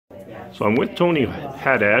So I'm with Tony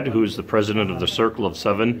Haddad, who's the president of the Circle of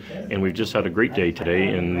Seven, and we've just had a great day today,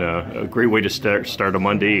 and a great way to start a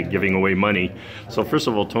Monday, giving away money. So first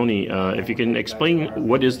of all, Tony, if you can explain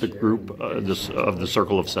what is the group of the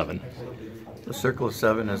Circle of Seven? The Circle of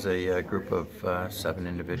Seven is a group of 7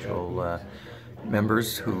 individual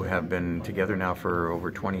members who have been together now for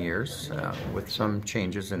over 20 years, with some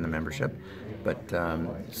changes in the membership, but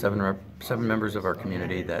seven members of our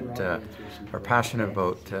community that are passionate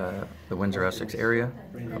about the Windsor-Essex area,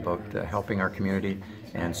 about helping our community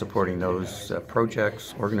and supporting those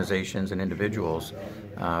projects, organizations, and individuals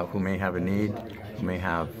who may have a need, who may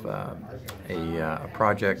have a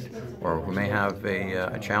project, or who may have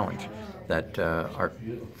a challenge that our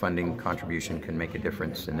funding contribution can make a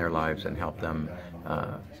difference in their lives and help them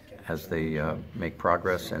as they make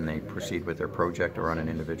progress and they proceed with their project or on an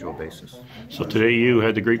individual basis. So today you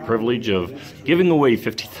had the great privilege of giving away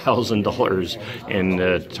 $50,000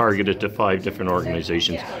 and targeted to 5 different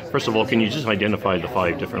organizations. First of all, can you just identify the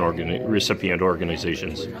 5 different recipient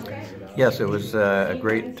organizations? Yes, it was a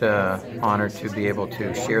great honor to be able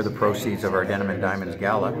to share the proceeds of our Denim and Diamonds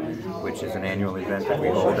Gala, which is an annual event that we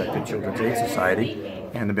hold at the Children's Aid Society.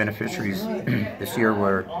 And the beneficiaries this year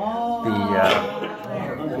were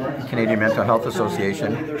the Canadian Mental Health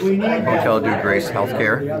Association, Hotel du Grace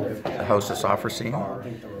Healthcare, the House of Sophrosyne,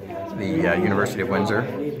 the University of Windsor,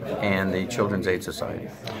 and the Children's Aid Society.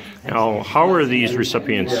 Now, how are these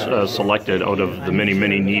recipients selected out of the many,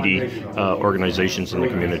 many needy organizations in the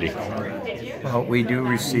community? Well, we do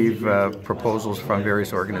receive proposals from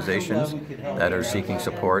various organizations that are seeking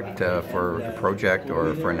support for a project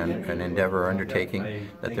or for an endeavor or undertaking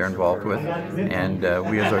that they're involved with. And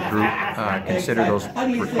we as a group consider those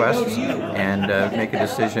requests and make a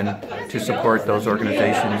decision to support those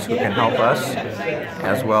organizations who can help us,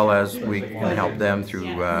 as well as we can help them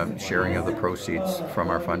through sharing of the proceeds from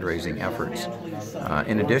our fundraising efforts.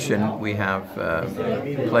 In addition, we have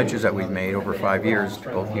pledges that we've made over 5 years to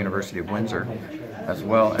both the University of Windsor as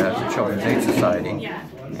well as the Children's Aid Society,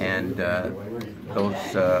 and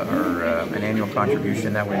those are an annual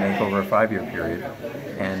contribution that we make over a 5-year period,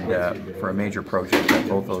 and for a major project that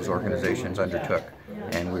both those organizations undertook.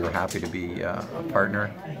 And we were happy to be a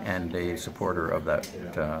partner and a supporter of that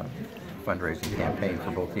fundraising campaign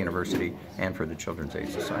for both the university and for the Children's Aid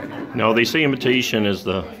Society. Now, they say imitation is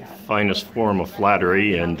the finest form of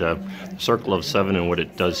flattery, and the Circle of Seven and what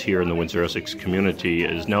it does here in the Windsor-Essex community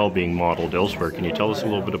is now being modeled elsewhere. Can you tell us a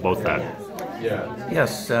little bit about that?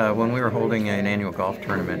 Yes, when we were holding an annual golf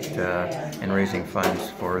tournament and raising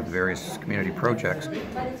funds for the various community projects,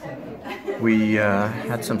 we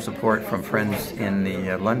had some support from friends in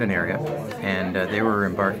the London area, and they were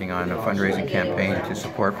embarking on a fundraising campaign to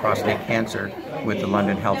support prostate cancer with the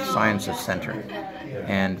London Health Sciences Centre.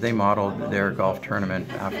 And they modeled their golf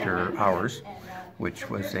tournament after ours, which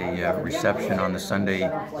was a reception on the Sunday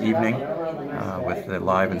evening with the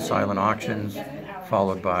live and silent auctions,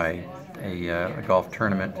 followed by a golf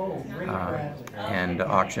tournament and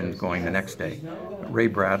auctions going the next day. Ray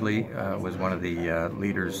Bradley was one of the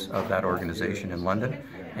leaders of that organization in London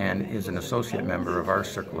and is an associate member of our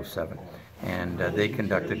Circle of Seven. And they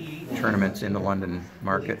conducted tournaments in the London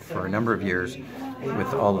market for a number of years,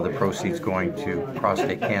 with all of the proceeds going to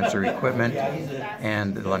prostate cancer equipment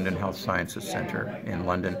and the London Health Sciences Centre in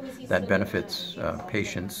London that benefits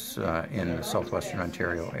patients in the southwestern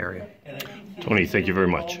Ontario area. Tony, thank you very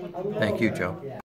much. Thank you, Joe.